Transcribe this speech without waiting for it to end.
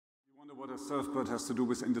what a surfboard has to do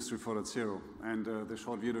with Industry 4.0, and the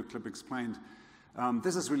short video clip explained.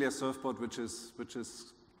 This is really a surfboard which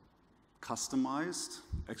is customized.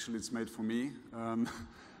 Actually, it's made for me,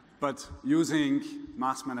 but using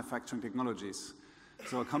mass manufacturing technologies.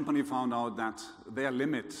 So a company found out that they're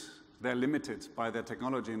limited by their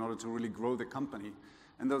technology in order to really grow the company.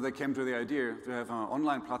 And though they came to the idea to have an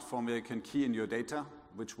online platform where you can key in your data,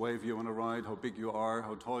 which wave you want to ride, how big you are,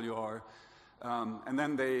 how tall you are. And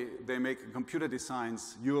then they make a computer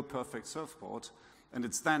designs your perfect surfboard, and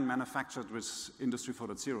it's then manufactured with Industry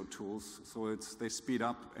 4.0 tools. So they speed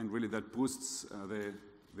up, and really that boosts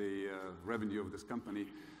the revenue of this company.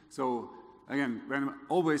 So again,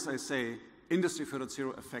 always I say Industry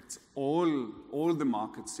 4.0 affects all the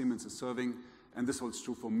markets Siemens is serving, and this holds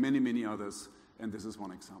true for many, many others, and this is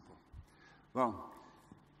one example. Well,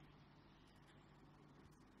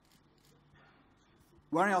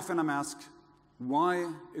 very often I'm asked,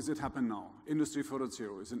 why is it happen now? Industry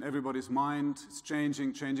 4.0 is in everybody's mind, it's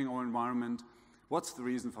changing our environment. What's the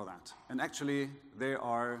reason for that? And actually, there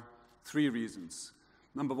are three reasons.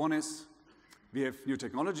 Number one is we have new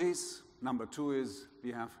technologies. Number two is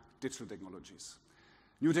we have digital technologies.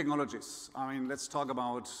 New technologies, I mean, let's talk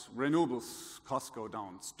about renewables, costs go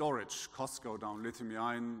down. Storage, costs go down.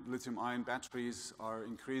 Lithium-ion batteries are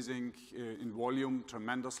increasing in volume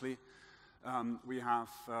tremendously. We have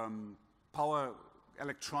power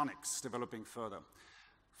electronics developing further.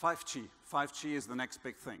 5G. 5G is the next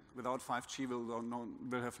big thing. Without 5G,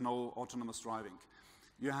 we'll have no autonomous driving.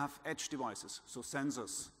 You have edge devices, so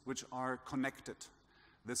sensors, which are connected.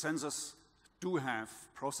 The sensors do have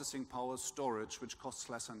processing power, storage, which costs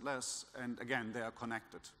less and less, and again, they are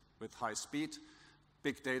connected with high speed,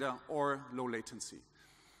 big data, or low latency.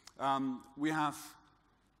 We have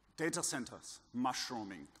data centers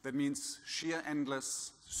mushrooming. That means sheer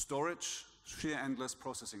endless storage, sheer endless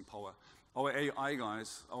processing power. Our AI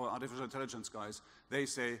guys, our artificial intelligence guys, they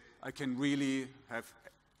say, I can really have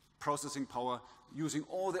processing power using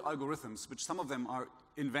all the algorithms, which some of them are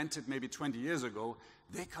invented maybe 20 years ago,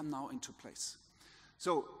 they come now into place.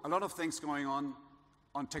 So a lot of things going on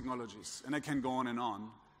technologies, and I can go on,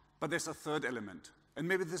 but there's a third element, and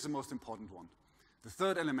maybe this is the most important one. The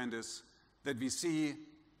third element is that we see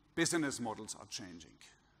business models are changing.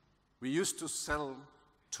 We used to sell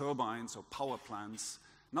turbines or power plants.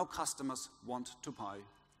 Now customers want to buy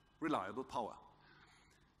reliable power.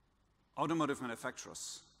 Automotive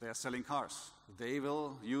manufacturers, they are selling cars.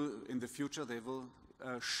 In the future, they will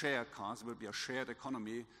share cars. It will be a shared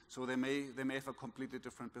economy, so they may have a completely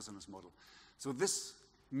different business model. So this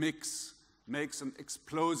mix makes an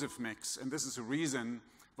explosive mix, and this is a reason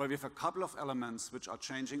why we have a couple of elements which are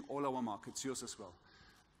changing all our markets, yours as well.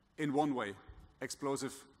 In one way,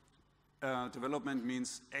 explosive development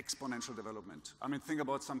means exponential development. I mean, think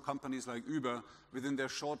about some companies like Uber. Within their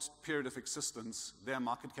short period of existence, their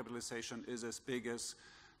market capitalization is as big as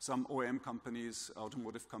some OEM companies,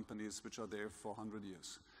 automotive companies, which are there for 100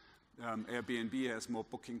 years. Airbnb has more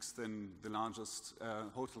bookings than the largest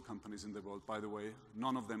hotel companies in the world, by the way.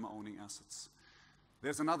 None of them are owning assets.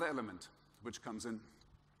 There's another element which comes in.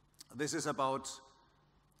 This is about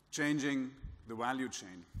changing the value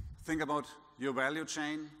chain. Think about your value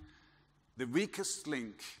chain. The weakest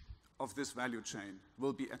link of this value chain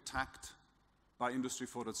will be attacked by Industry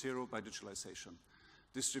 4.0, by digitalization.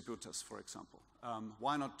 Distributors, for example.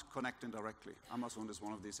 Why not connect indirectly? Amazon is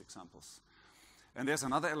one of these examples. And there's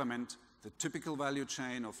another element. The typical value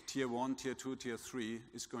chain of tier 1, tier 2, tier 3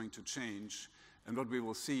 is going to change. And what we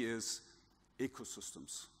will see is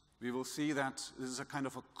ecosystems. We will see that this is a kind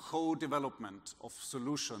of a co-development of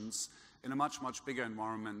solutions in a much, much bigger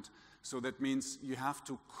environment. So that means you have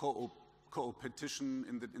to co-petition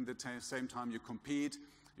in the same time you compete,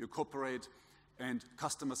 you cooperate, and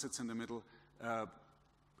customer sits in the middle,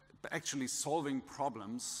 actually solving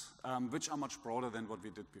problems which are much broader than what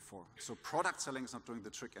we did before. So product selling is not doing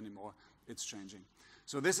the trick anymore, it's changing.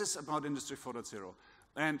 So this is about Industry 4.0.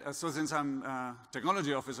 And so since I'm a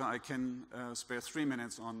technology officer, I can spare 3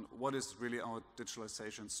 minutes on what is really our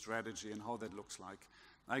digitalization strategy and how that looks like.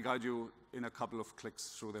 I guide you in a couple of clicks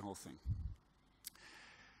through the whole thing.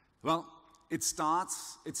 Well, it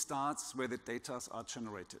starts where the data are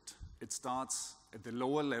generated. It starts at the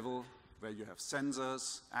lower level where you have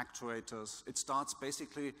sensors, actuators. It starts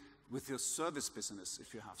basically with your service business,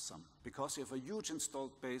 if you have some, because you have a huge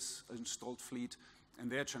installed base, installed fleet, and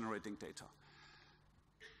they're generating data.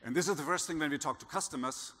 And this is the first thing when we talk to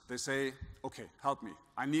customers, they say, okay, help me.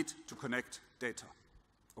 I need to connect data.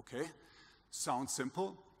 Okay, sounds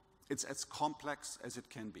simple. It's as complex as it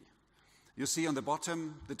can be. You see on the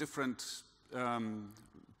bottom the different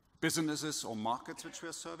businesses or markets which we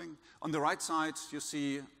are serving. On the right side, you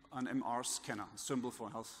see an MR scanner, a symbol for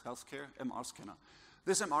healthcare, MR scanner.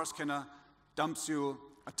 This MR scanner dumps you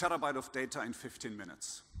a terabyte of data in 15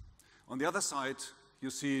 minutes. On the other side, you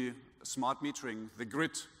see smart metering, the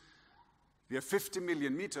grid. We have 50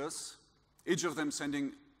 million meters, each of them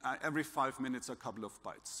sending every 5 minutes a couple of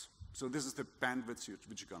bytes. So this is the bandwidth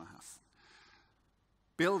which you're going to have.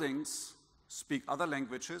 Buildings speak other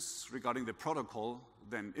languages regarding the protocol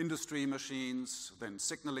than industry machines, than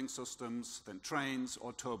signaling systems, than trains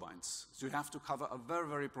or turbines. So you have to cover a very,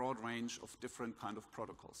 very broad range of different kind of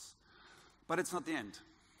protocols. But it's not the end.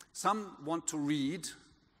 Some want to read,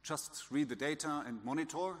 just read the data and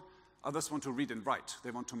monitor. Others want to read and write.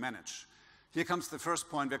 They want to manage. Here comes the first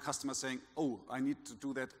point where customers saying, oh, I need to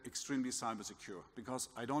do that extremely cyber secure because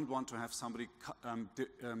I don't want to have somebody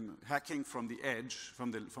hacking from the edge,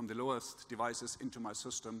 from the lowest devices into my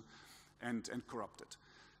system and corrupt it.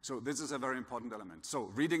 So this is a very important element.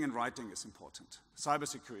 So reading and writing is important.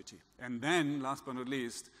 Cybersecurity. And then, last but not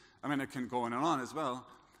least, I mean, I can go on and on as well.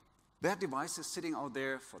 There are devices sitting out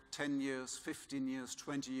there for 10 years, 15 years,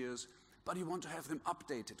 20 years, but you want to have them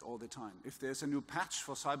updated all the time. If there's a new patch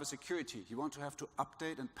for cybersecurity, you want to have to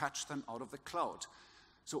update and patch them out of the cloud.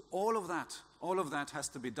 So all of that has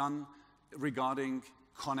to be done regarding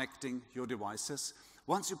connecting your devices.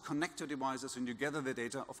 Once you connect your devices and you gather the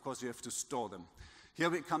data, of course, you have to store them. Here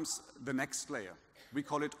comes the next layer. We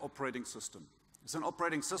call it operating system. It's an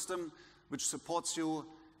operating system which supports you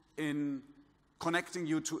in connecting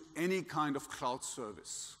you to any kind of cloud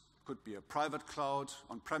service. Could be a private cloud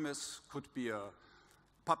on-premise, could be a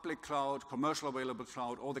public cloud, commercial available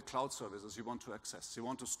cloud, all the cloud services you want to access. You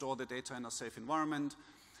want to store the data in a safe environment.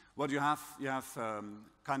 What you have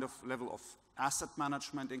kind of level of asset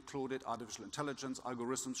management included, artificial intelligence,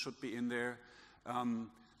 algorithms should be in there.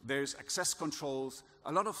 There's access controls,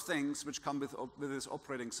 a lot of things which come with this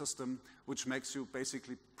operating system, which makes you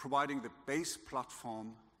basically providing the base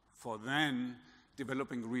platform for then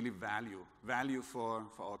developing really value for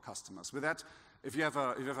our customers. With that, if you have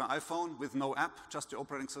an iPhone with no app, just the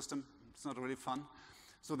operating system, it's not really fun.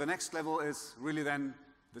 So the next level is really then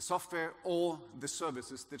the software or the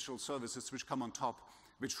services, digital services, which come on top,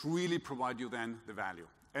 which really provide you then the value.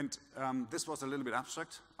 And this was a little bit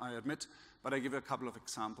abstract, I admit, but I give you a couple of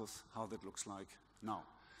examples how that looks like now.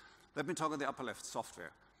 Let me talk on the upper left,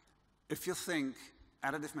 software. If you think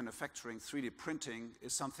additive manufacturing, 3D printing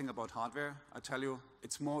is something about hardware, I tell you,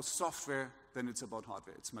 it's more software than it's about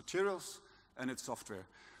hardware. It's materials and it's software.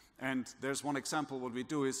 And there's one example. What we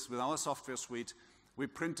do is, with our software suite, we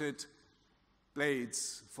printed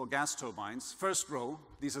blades for gas turbines. First row,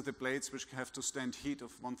 these are the blades which have to stand heat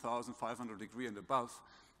of 1,500 degrees and above.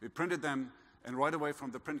 We printed them, and right away from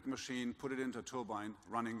the printing machine, put it into a turbine,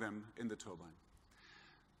 running them in the turbine.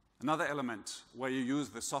 Another element where you use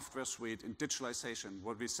the software suite in digitalization,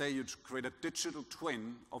 what we say, you create a digital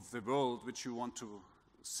twin of the world which you want to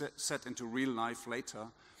set into real life later.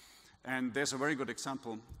 And there's a very good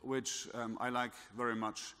example, which I like very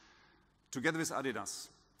much. Together with Adidas,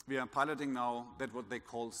 we are piloting now that what they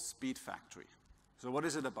call Speed Factory. So what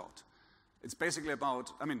is it about? It's basically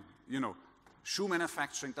about, I mean, you know, shoe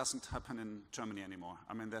manufacturing doesn't happen in Germany anymore.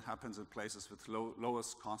 I mean, that happens in places with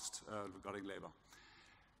lowest cost regarding labor.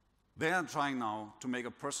 They are trying now to make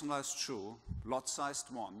a personalized shoe, lot-sized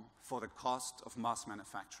one, for the cost of mass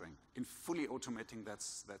manufacturing, in fully automating that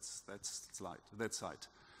site.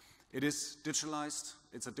 It is digitalized.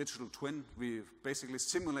 It's a digital twin. We basically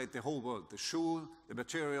simulate the whole world, the shoe, the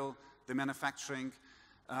material, the manufacturing,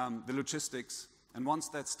 the logistics. And once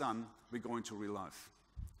that's done, we go into real life.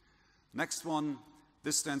 Next one,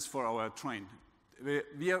 this stands for our train.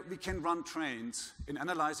 We can run trains. In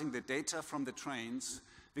analyzing the data from the trains,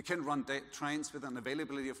 we can run trains with an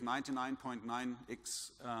availability of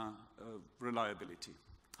 99.9x reliability.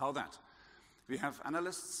 How that? We have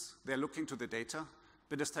analysts. They're looking to the data.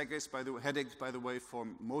 Biggest headache, by the way, for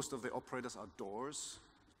most of the operators are doors.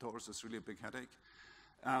 Doors is really a big headache.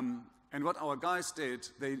 And what our guys did,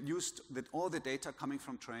 they used all the data coming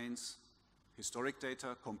from trains, historic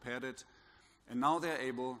data, compared it, and now they're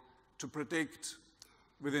able to predict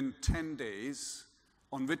within 10 days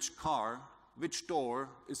on which car, which door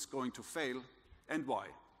is going to fail and why,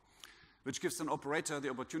 which gives an operator the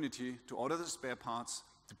opportunity to order the spare parts,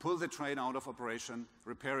 to pull the train out of operation,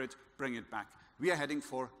 repair it, bring it back. We are heading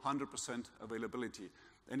for 100% availability.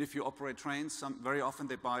 And if you operate trains, very often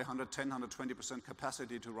they buy 110, 120%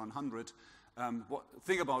 capacity to run 100.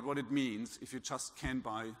 Think about what it means if you just can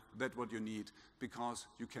buy what you need because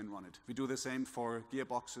you can run it. We do the same for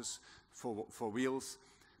gearboxes, for wheels,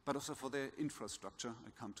 but also for the infrastructure. I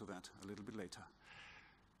come to that a little bit later.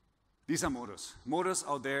 These are motors. Motors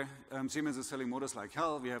out there, Siemens is selling motors like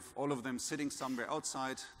hell. We have all of them sitting somewhere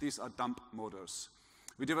outside. These are dump motors.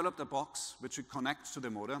 We developed a box which we connect to the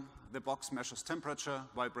motor. The box measures temperature,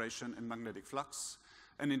 vibration, and magnetic flux.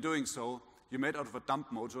 And in doing so, you made out of a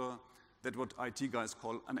dump motor that what IT guys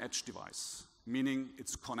call an edge device, meaning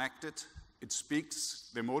it's connected, it speaks,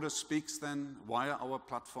 the motor speaks then via our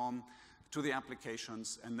platform to the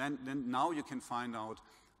applications, and then now you can find out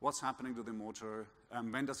what's happening to the motor,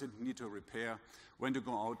 when does it need to repair, when to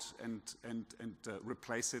go out and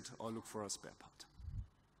replace it or look for a spare part.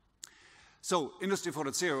 So Industry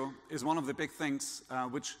 4.0 is one of the big things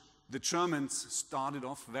which the Germans started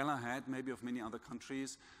off well ahead, maybe of many other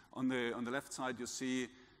countries. On the left side, you see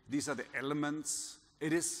these are the elements.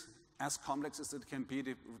 It is as complex as it can be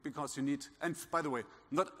because you need, and by the way,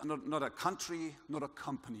 not a country, not a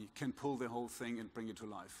company can pull the whole thing and bring it to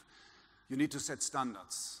life. You need to set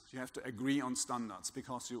standards. You have to agree on standards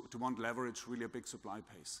because you want leverage really a big supply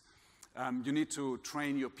base. You need to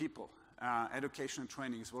train your people. Education and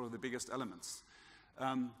training is one of the biggest elements.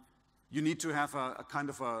 You need to have a kind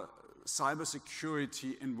of a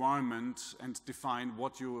cybersecurity environment and define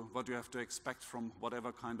what you have to expect from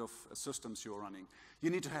whatever kind of systems you're running. You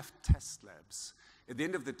need to have test labs. At the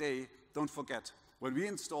end of the day, don't forget, when we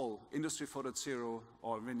install Industry 4.0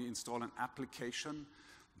 or when you install an application,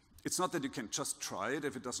 it's not that you can just try it.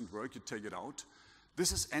 If it doesn't work, you take it out.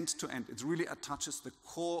 This is end-to-end. It really touches the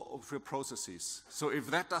core of your processes. So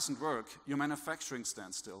if that doesn't work, your manufacturing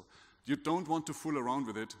stands still. You don't want to fool around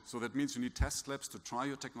with it, so that means you need test labs to try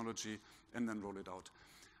your technology and then roll it out.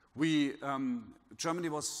 Germany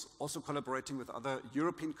was also collaborating with other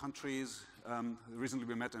European countries. Recently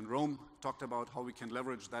we met in Rome, talked about how we can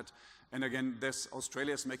leverage that. And again,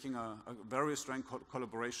 Australia is making a very strong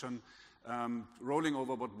collaboration, rolling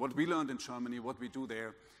over what we learned in Germany, what we do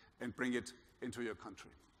there, and bring it into your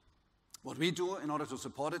country. What we do in order to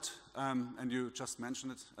support it, and you just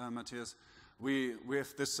mentioned it, Matthias, we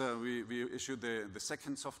have this. We issued the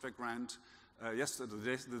second software grant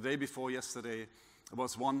yesterday. The day before yesterday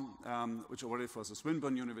was one which already was the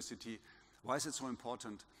Swinburne University. Why is it so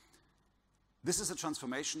important? This is a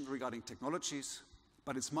transformation regarding technologies,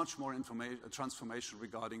 but it's much more a transformation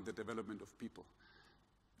regarding the development of people.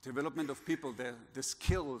 Development of people, the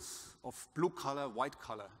skills of blue collar, white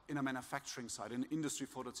collar in a manufacturing side, in Industry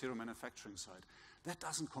 4.0 manufacturing side, that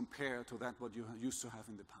doesn't compare to that what you used to have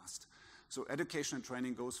in the past. So education and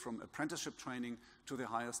training goes from apprenticeship training to the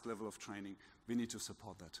highest level of training. We need to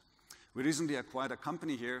support that. We recently acquired a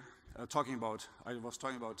company here I was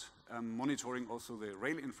talking about monitoring also the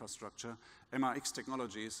rail infrastructure, MRX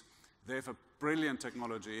Technologies. They have a brilliant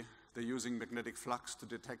technology. They're using magnetic flux to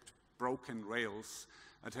detect broken rails.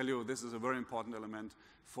 I tell you, this is a very important element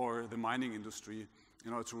for the mining industry,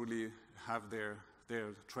 to really have their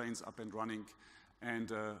trains up and running.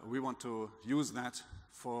 And we want to use that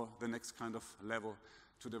for the next kind of level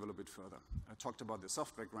to develop it further. I talked about the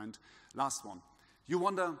software grant. Last one. You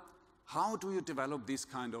wonder, how do you develop these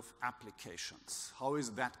kind of applications? How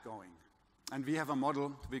is that going? And we have a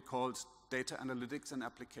model we called Data Analytics and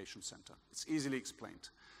Application Center. It's easily explained.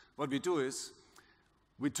 What we do is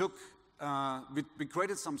we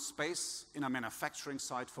created some space in a manufacturing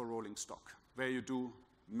site for rolling stock, where you do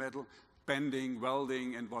metal bending,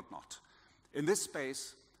 welding, and whatnot. In this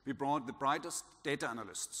space, we brought the brightest data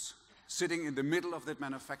analysts sitting in the middle of that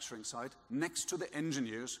manufacturing site next to the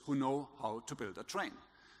engineers who know how to build a train.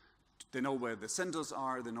 They know where the sensors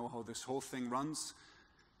are, they know how this whole thing runs.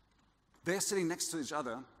 They're sitting next to each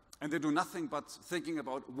other, and they do nothing but thinking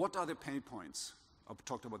about what are the pain points. I've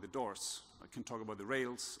talked about the doors, I can talk about the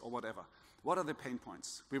rails or whatever. What are the pain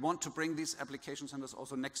points? We want to bring these application centers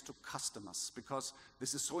also next to customers, because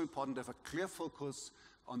this is so important to have a clear focus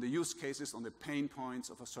on the use cases, on the pain points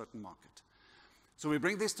of a certain market. So we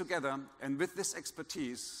bring this together, and with this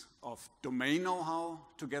expertise of domain know-how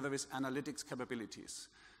together with analytics capabilities,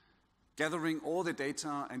 gathering all the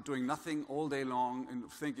data and doing nothing all day long and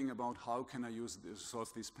thinking about how can I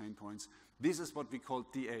solve these pain points. This is what we call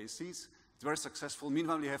DACs. It's very successful.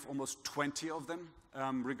 Meanwhile, we have almost 20 of them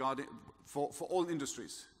for all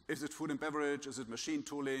industries. Is it food and beverage? Is it machine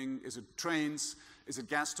tooling? Is it trains? Is it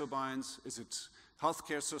gas turbines? Is it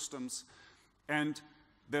healthcare systems? And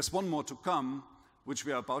there's one more to come, which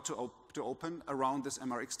we are about to open around this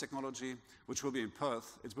MRX technology, which will be in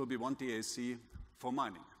Perth. It will be one DAC for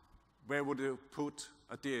mining. Where would you put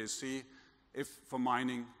a DAC if for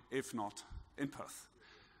mining, if not in Perth?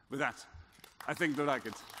 With that, I think you'll like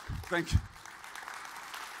it. Thank you.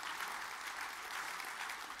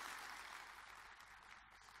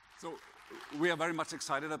 So we are very much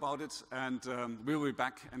excited about it, and we'll be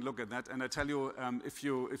back and look at that. And I tell you, if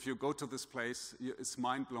you go to this place, it's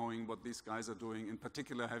mind-blowing what these guys are doing, in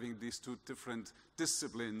particular having these two different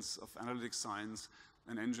disciplines of analytics science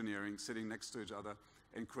and engineering sitting next to each other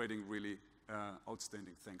and creating really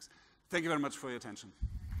outstanding things. Thank you very much for your attention.